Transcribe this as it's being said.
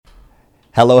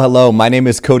Hello. My name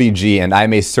is Cody G, and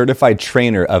I'm a certified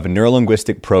trainer of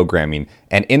neurolinguistic programming.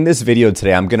 And in this video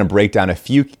today, I'm going to break down a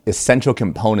few essential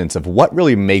components of what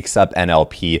really makes up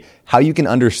NLP, how you can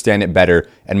understand it better,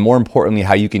 and more importantly,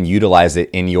 how you can utilize it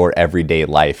in your everyday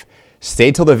life.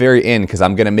 Stay till the very end because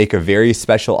I'm going to make a very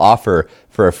special offer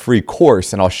for a free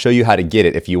course, and I'll show you how to get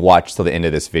it if you watch till the end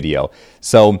of this video.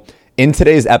 So in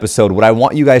today's episode, what I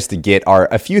want you guys to get are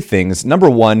a few things. Number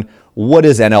one, what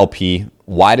is NLP?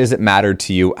 Why does it matter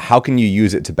to you? How can you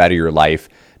use it to better your life?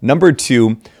 Number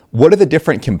two, what are the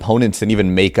different components that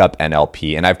even make up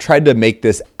NLP? And I've tried to make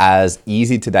this as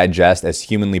easy to digest as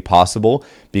humanly possible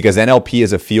because NLP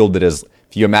is a field that is,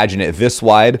 if you imagine it this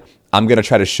wide, I'm going to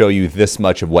try to show you this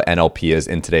much of what NLP is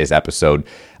in today's episode.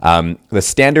 The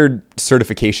standard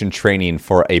certification training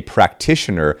for a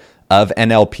practitioner of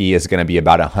NLP is going to be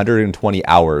about 120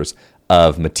 hours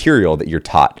of material that you're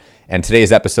taught. And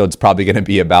today's episode is probably going to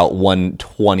be about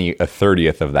 1/20, a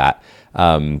 30th of that.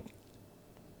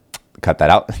 Cut that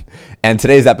out. And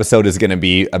today's episode is going to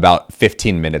be about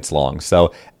 15 minutes long.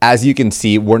 So as you can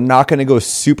see, we're not going to go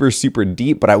super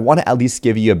deep, but I want to at least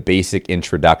give you a basic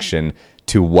introduction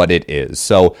to what it is.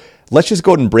 So let's just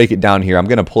go ahead and break it down here. I'm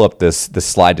going to pull up this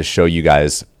slide to show you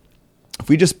guys. If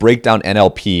we just break down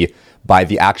NLP by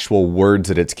the actual words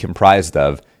that it's comprised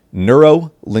of,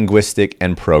 neuro, linguistic,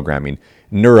 and programming.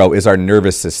 Neuro is our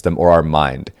nervous system or our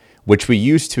mind, which we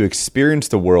use to experience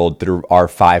the world through our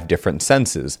 5 different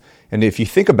senses. And if you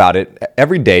think about it,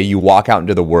 every day you walk out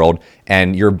into the world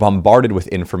and you're bombarded with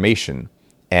information.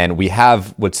 And we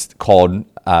have what's called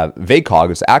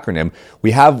VACOG, it's an acronym.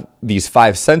 We have these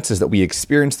 5 senses that we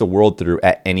experience the world through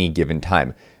at any given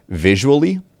time.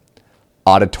 Visually,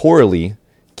 auditorily,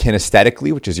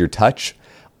 kinesthetically, which is your touch,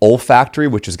 olfactory,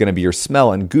 which is going to be your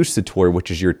smell, and gustatory,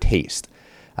 which is your taste.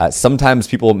 Sometimes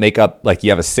people make up like you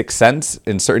have a 6th sense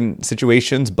in certain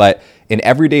situations, but in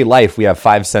everyday life, we have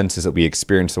 5 senses that we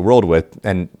experience the world with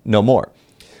and no more.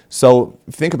 So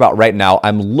think about right now,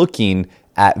 I'm looking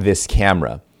at this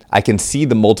camera. I can see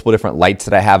the multiple different lights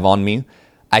that I have on me.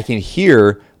 I can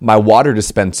hear my water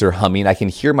dispenser humming. I can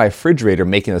hear my refrigerator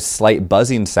making a slight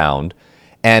buzzing sound.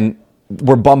 And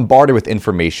we're bombarded with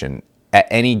information at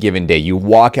any given day. You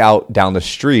walk out down the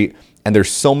street and there's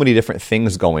so many different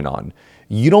things going on.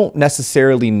 You don't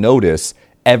necessarily notice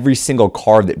every single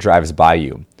car that drives by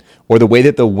you, or the way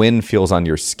that the wind feels on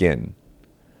your skin,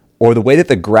 or the way that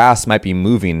the grass might be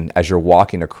moving as you're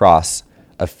walking across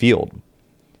a field.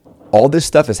 All this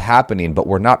stuff is happening, but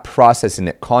we're not processing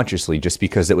it consciously just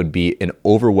because it would be an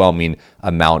overwhelming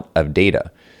amount of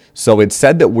data. So it's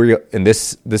said that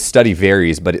this study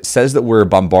varies, but it says that we're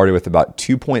bombarded with about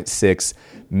 2.6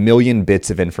 million bits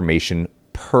of information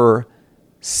per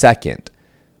second,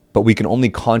 but we can only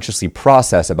consciously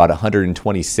process about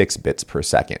 126 bits per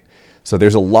second. So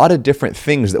there's a lot of different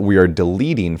things that we are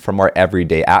deleting from our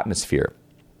everyday atmosphere.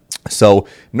 So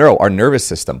our nervous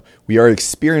system, we are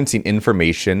experiencing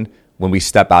information when we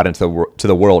step out into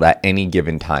the world at any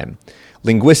given time.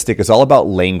 Linguistic is all about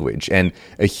language, and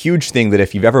a huge thing that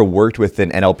if you've ever worked with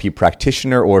an NLP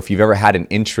practitioner or if you've ever had an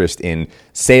interest in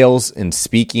sales and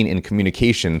speaking and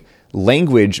communication,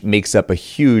 language makes up a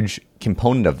huge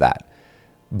component of that.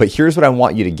 But here's what I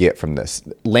want you to get from this.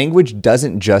 Language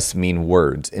doesn't just mean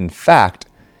words. In fact,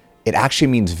 it actually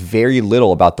means very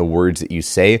little about the words that you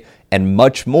say and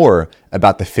much more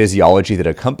about the physiology that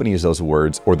accompanies those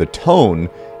words or the tone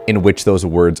in which those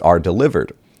words are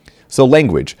delivered. So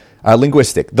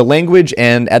linguistic, the language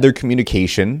and other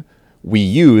communication we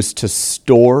use to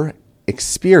store,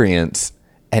 experience,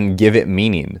 and give it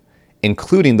meaning,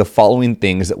 including the following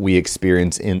things that we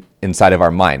experience inside of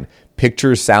our mind: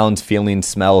 pictures, sounds, feelings,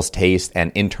 smells, taste, and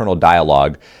internal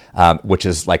dialogue, which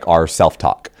is like our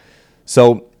self-talk.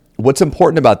 So what's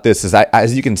important about this is,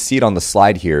 as you can see it on the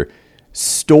slide here,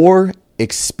 store,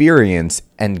 experience,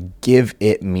 and give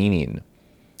it meaning.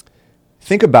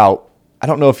 Think about, I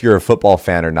don't know if you're a football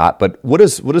fan or not, but what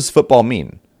does football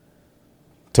mean?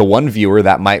 To one viewer,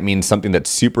 that might mean something that's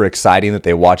super exciting that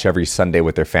they watch every Sunday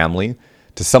with their family.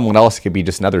 To someone else, it could be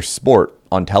just another sport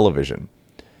on television.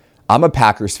 I'm a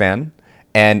Packers fan,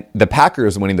 and the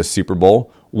Packers winning the Super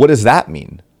Bowl, what does that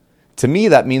mean? To me,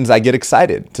 that means I get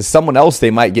excited. To someone else,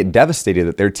 they might get devastated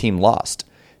that their team lost.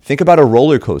 Think about a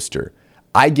roller coaster.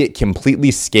 I get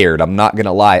completely scared, I'm not going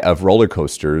to lie, of roller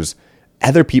coasters.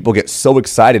 Other people get so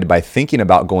excited by thinking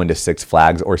about going to Six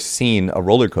Flags or seeing a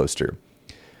roller coaster.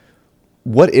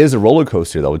 What is a roller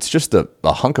coaster, though? It's just a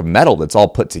hunk of metal that's all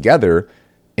put together,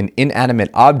 an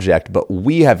inanimate object, but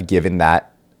we have given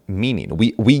that meaning.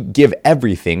 We give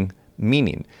everything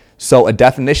meaning. So a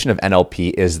definition of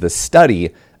NLP is the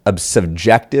study of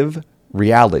subjective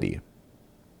reality.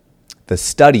 the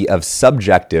study of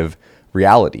subjective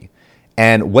reality.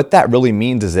 And what that really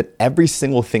means is that every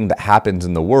single thing that happens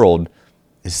in the world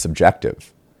is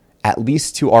subjective, at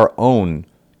least to our own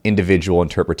individual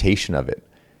interpretation of it.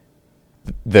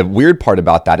 The weird part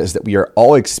about that is that we are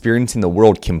all experiencing the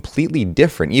world completely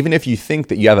different. Even if you think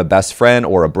that you have a best friend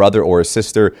or a brother or a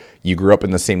sister, you grew up in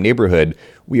the same neighborhood,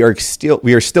 we are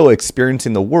still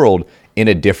experiencing the world in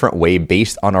a different way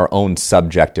based on our own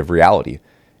subjective reality.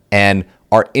 And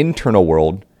our internal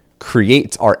world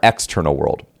creates our external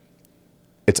world.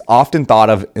 It's often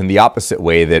thought of in the opposite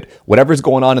way, that whatever's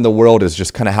going on in the world is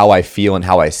just kind of how I feel and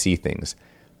how I see things.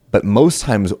 But most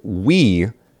times we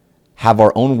have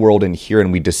our own world in here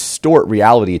and we distort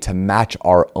reality to match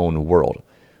our own world,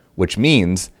 which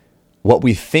means what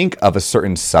we think of a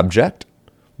certain subject,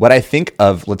 what I think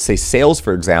of, let's say sales,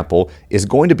 for example, is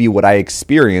going to be what I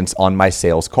experience on my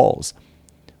sales calls.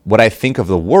 What I think of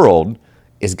the world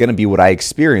is going to be what I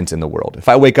experience in the world. If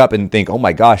I wake up and think, oh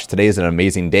my gosh, today is an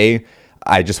amazing day,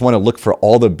 I just want to look for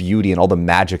all the beauty and all the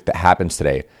magic that happens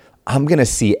today, I'm going to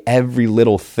see every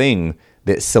little thing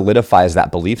that solidifies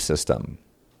that belief system.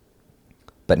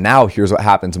 But now here's what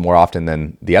happens more often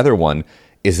than the other one,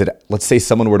 is that let's say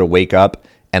someone were to wake up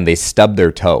and they stub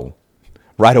their toe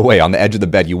right away on the edge of the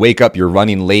bed. You wake up, you're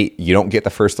running late, you don't get the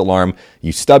first alarm,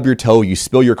 you stub your toe, you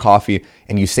spill your coffee,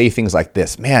 and you say things like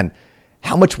this: man,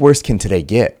 how much worse can today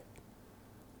get?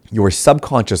 Your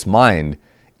subconscious mind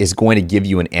is going to give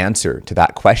you an answer to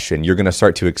that question. You're going to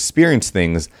start to experience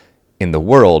things in the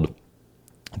world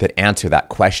that answer that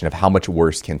question of how much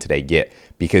worse can today get,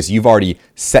 because you've already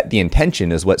set the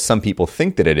intention as what some people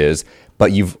think that it is,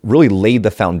 but you've really laid the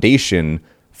foundation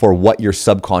for what your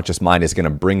subconscious mind is going to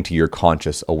bring to your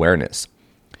conscious awareness.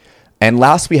 And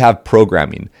last, we have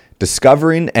programming,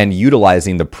 discovering and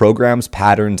utilizing the programs,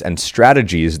 patterns, and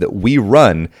strategies that we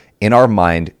run in our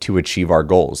mind to achieve our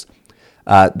goals.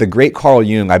 The great Carl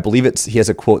Jung, I believe he has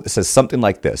a quote that says something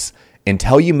like this: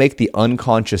 until you make the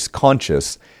unconscious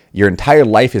conscious, your entire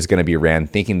life is going to be ran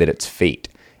thinking that it's fate.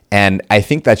 And I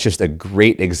think that's just a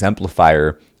great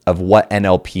exemplifier of what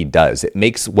NLP does. It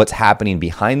makes what's happening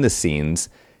behind the scenes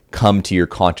come to your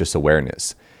conscious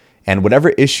awareness. And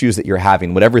whatever issues that you're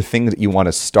having, whatever things that you want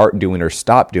to start doing or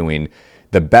stop doing,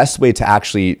 the best way to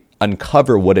actually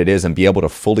uncover what it is and be able to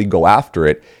fully go after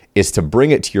it is to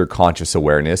bring it to your conscious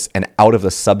awareness and out of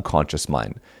the subconscious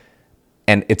mind.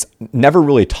 And it's never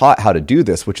really taught how to do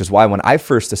this, which is why when I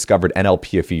first discovered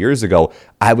NLP a few years ago,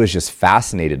 I was just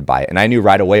fascinated by it. And I knew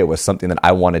right away it was something that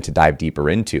I wanted to dive deeper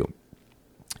into.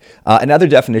 Another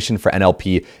definition for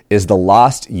NLP is the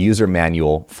lost user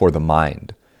manual for the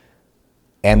mind.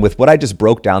 And with what I just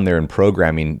broke down there in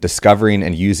programming, discovering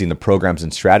and using the programs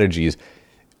and strategies,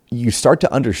 you start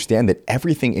to understand that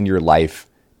everything in your life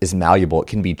is malleable. It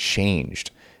can be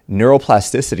changed.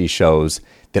 Neuroplasticity shows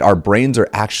that our brains are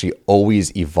actually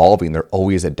always evolving. They're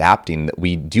always adapting, that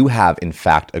we do have, in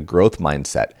fact, a growth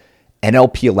mindset.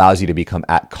 NLP allows you to become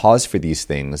at cause for these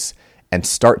things and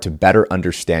start to better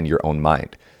understand your own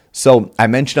mind. So I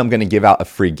mentioned I'm going to give out a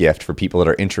free gift for people that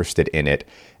are interested in it.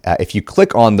 If you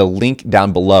click on the link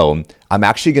down below, I'm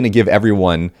actually going to give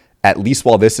everyone, at least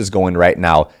while this is going right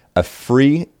now, a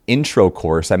free intro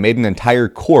course. I made an entire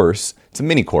course. It's a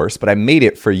mini course, but I made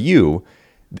it for you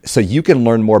so you can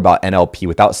learn more about NLP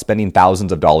without spending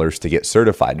thousands of dollars to get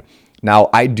certified. Now,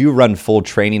 I do run full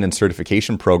training and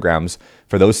certification programs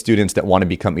for those students that want to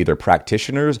become either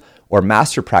practitioners or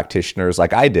master practitioners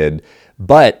like I did.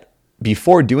 But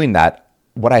before doing that,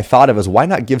 what I thought of is, why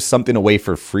not give something away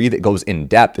for free that goes in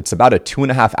depth? It's about a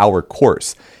 2.5 hour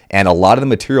course. And a lot of the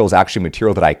material is actually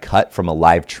material that I cut from a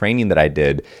live training that I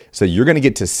did. So you're going to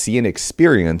get to see and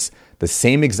experience the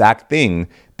same exact thing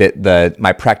that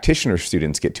my practitioner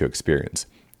students get to experience.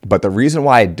 But the reason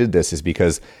why I did this is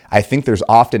because I think there's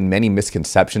often many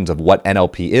misconceptions of what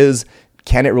NLP is.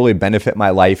 Can it really benefit my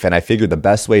life? And I figured the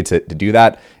best way to do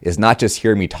that is not just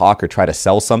hear me talk or try to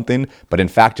sell something, but in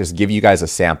fact, just give you guys a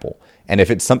sample. And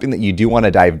if it's something that you do want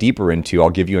to dive deeper into,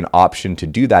 I'll give you an option to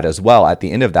do that as well at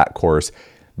the end of that course.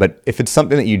 But if it's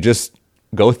something that you just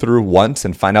go through once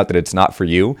and find out that it's not for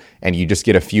you, and you just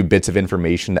get a few bits of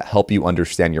information that help you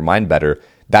understand your mind better,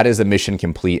 that is a mission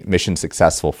complete, mission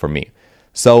successful for me.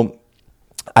 So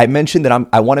I mentioned that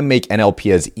I want to make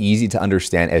NLP as easy to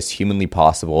understand as humanly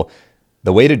possible.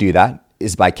 The way to do that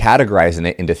is by categorizing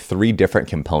it into 3 different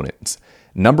components.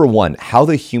 Number 1, how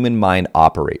the human mind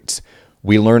operates.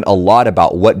 We learn a lot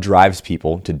about what drives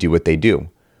people to do what they do.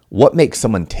 What makes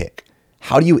someone tick?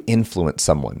 How do you influence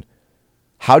someone?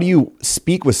 How do you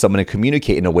speak with someone and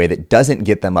communicate in a way that doesn't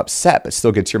get them upset but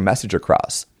still gets your message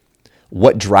across?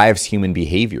 What drives human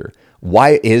behavior?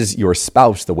 Why is your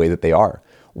spouse the way that they are?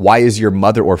 Why is your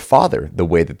mother or father the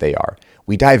way that they are?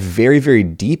 We dive very, very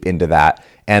deep into that.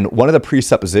 And one of the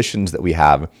presuppositions that we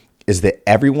have is that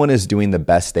everyone is doing the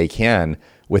best they can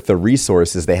with the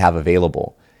resources they have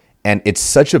available. And it's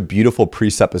such a beautiful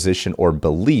presupposition or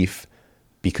belief,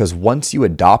 because once you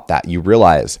adopt that, you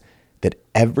realize that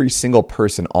every single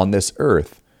person on this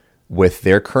earth, with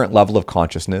their current level of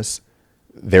consciousness,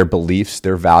 their beliefs,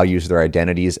 their values, their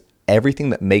identities, everything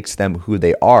that makes them who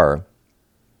they are,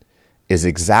 is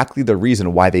exactly the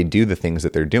reason why they do the things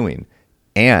that they're doing.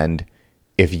 And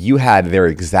if you had their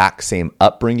exact same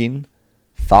upbringing,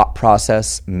 thought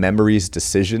process, memories,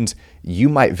 decisions, you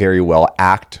might very well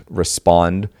act,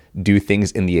 respond, do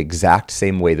things in the exact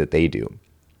same way that they do.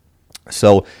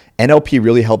 So NLP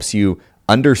really helps you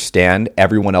understand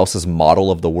everyone else's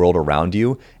model of the world around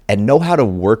you and know how to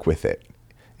work with it.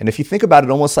 And if you think about it,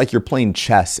 almost like you're playing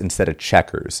chess instead of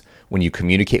checkers. When you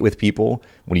communicate with people,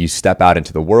 when you step out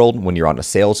into the world, when you're on a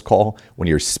sales call, when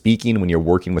you're speaking, when you're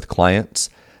working with clients.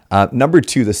 Number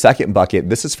two, the second bucket,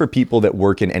 this is for people that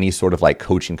work in any sort of like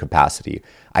coaching capacity.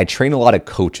 I train a lot of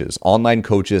coaches, online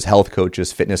coaches, health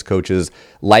coaches, fitness coaches,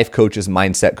 life coaches,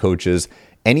 mindset coaches,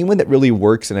 anyone that really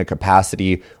works in a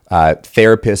capacity,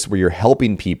 therapist where you're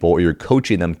helping people or you're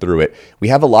coaching them through it. We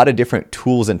have a lot of different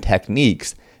tools and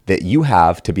techniques that you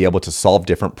have to be able to solve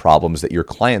different problems that your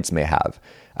clients may have.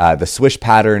 The swish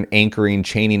pattern, anchoring,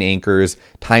 chaining anchors,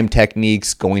 time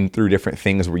techniques, going through different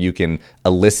things where you can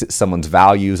elicit someone's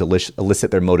values,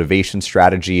 elicit their motivation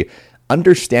strategy,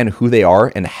 understand who they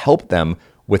are and help them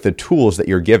with the tools that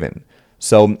you're given.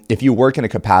 So if you work in a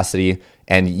capacity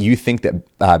and you think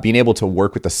that being able to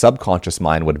work with the subconscious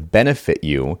mind would benefit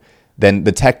you, then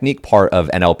the technique part of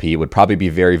NLP would probably be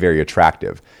very, very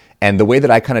attractive. And the way that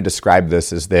I kind of describe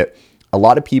this is that a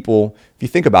lot of people, if you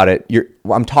think about it,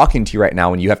 I'm talking to you right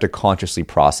now and you have to consciously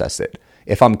process it.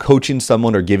 If I'm coaching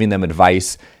someone or giving them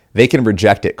advice, they can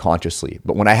reject it consciously.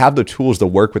 But when I have the tools to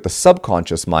work with the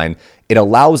subconscious mind, it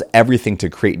allows everything to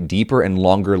create deeper and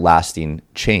longer lasting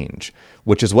change,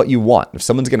 which is what you want. If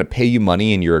someone's going to pay you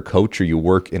money and you're a coach or you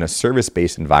work in a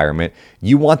service-based environment,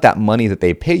 you want that money that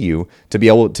they pay you to be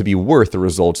able to be worth the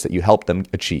results that you help them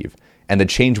achieve. And the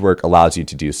change work allows you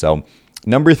to do so.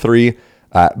 Number three,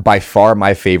 by far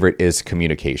my favorite, is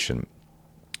communication.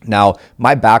 Now,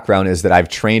 my background is that I've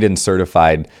trained and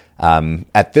certified,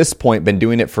 at this point, been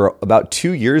doing it for about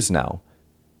 2 years now.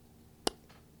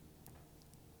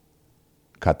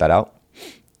 Cut that out.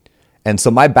 And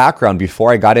so my background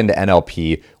before I got into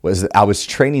NLP was that I was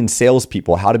training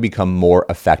salespeople how to become more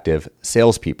effective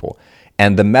salespeople.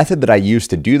 And the method that I use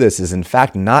to do this is, in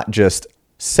fact, not just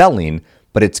selling,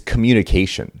 but it's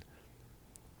communication.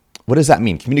 What does that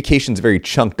mean? Communication is very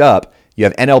chunked up. You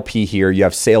have NLP here, you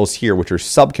have sales here, which are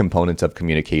subcomponents of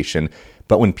communication.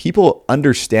 But when people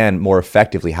understand more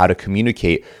effectively how to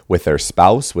communicate with their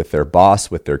spouse, with their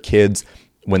boss, with their kids,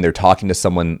 when they're talking to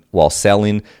someone while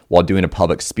selling, while doing a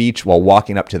public speech, while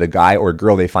walking up to the guy or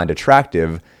girl they find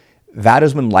attractive, that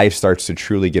is when life starts to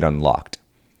truly get unlocked.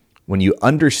 When you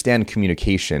understand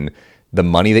communication, the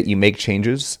money that you make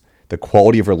changes, the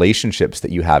quality of relationships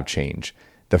that you have change,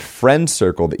 the friend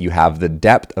circle that you have, the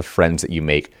depth of friends that you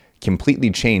make completely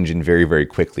change and very, very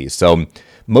quickly. So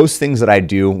most things that I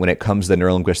do when it comes to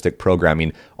neurolinguistic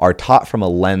programming are taught from a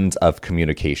lens of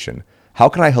communication. How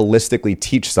can I holistically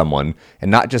teach someone, and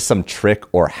not just some trick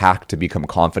or hack to become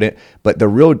confident, but the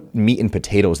real meat and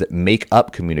potatoes that make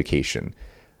up communication,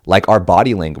 like our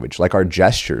body language, like our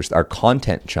gestures, our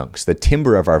content chunks, the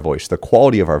timbre of our voice, the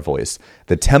quality of our voice,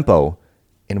 the tempo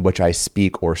in which I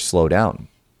speak or slow down.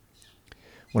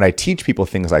 When I teach people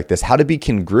things like this, how to be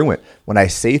congruent when I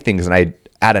say things and I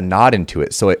add a nod into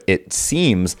it so it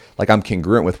seems like I'm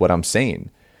congruent with what I'm saying.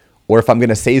 Or if I'm going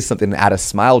to say something and add a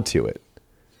smile to it.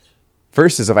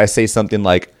 Versus if I say something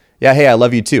like, yeah, hey, I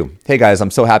love you too. Hey guys,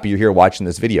 I'm so happy you're here watching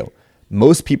this video.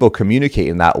 Most people communicate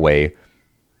in that way.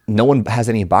 No one has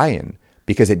any buy-in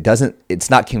because it's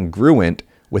not congruent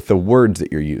with the words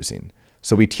that you're using.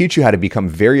 So we teach you how to become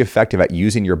very effective at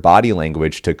using your body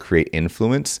language to create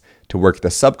influence, to work at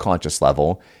the subconscious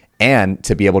level, and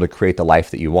to be able to create the life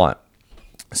that you want.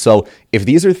 So if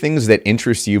these are things that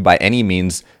interest you by any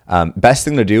means, best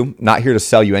thing to do, not here to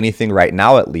sell you anything right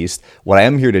now at least. What I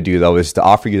am here to do though is to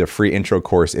offer you the free intro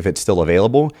course if it's still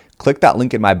available. Click that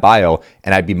link in my bio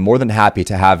and I'd be more than happy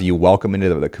to have you welcome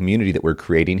into the community that we're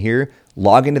creating here.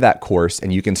 Log into that course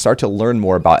and you can start to learn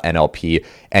more about NLP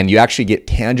and you actually get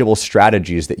tangible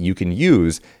strategies that you can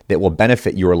use that will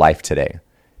benefit your life today.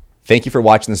 Thank you for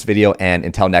watching this video, and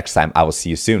until next time, I will see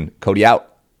you soon. Cody out.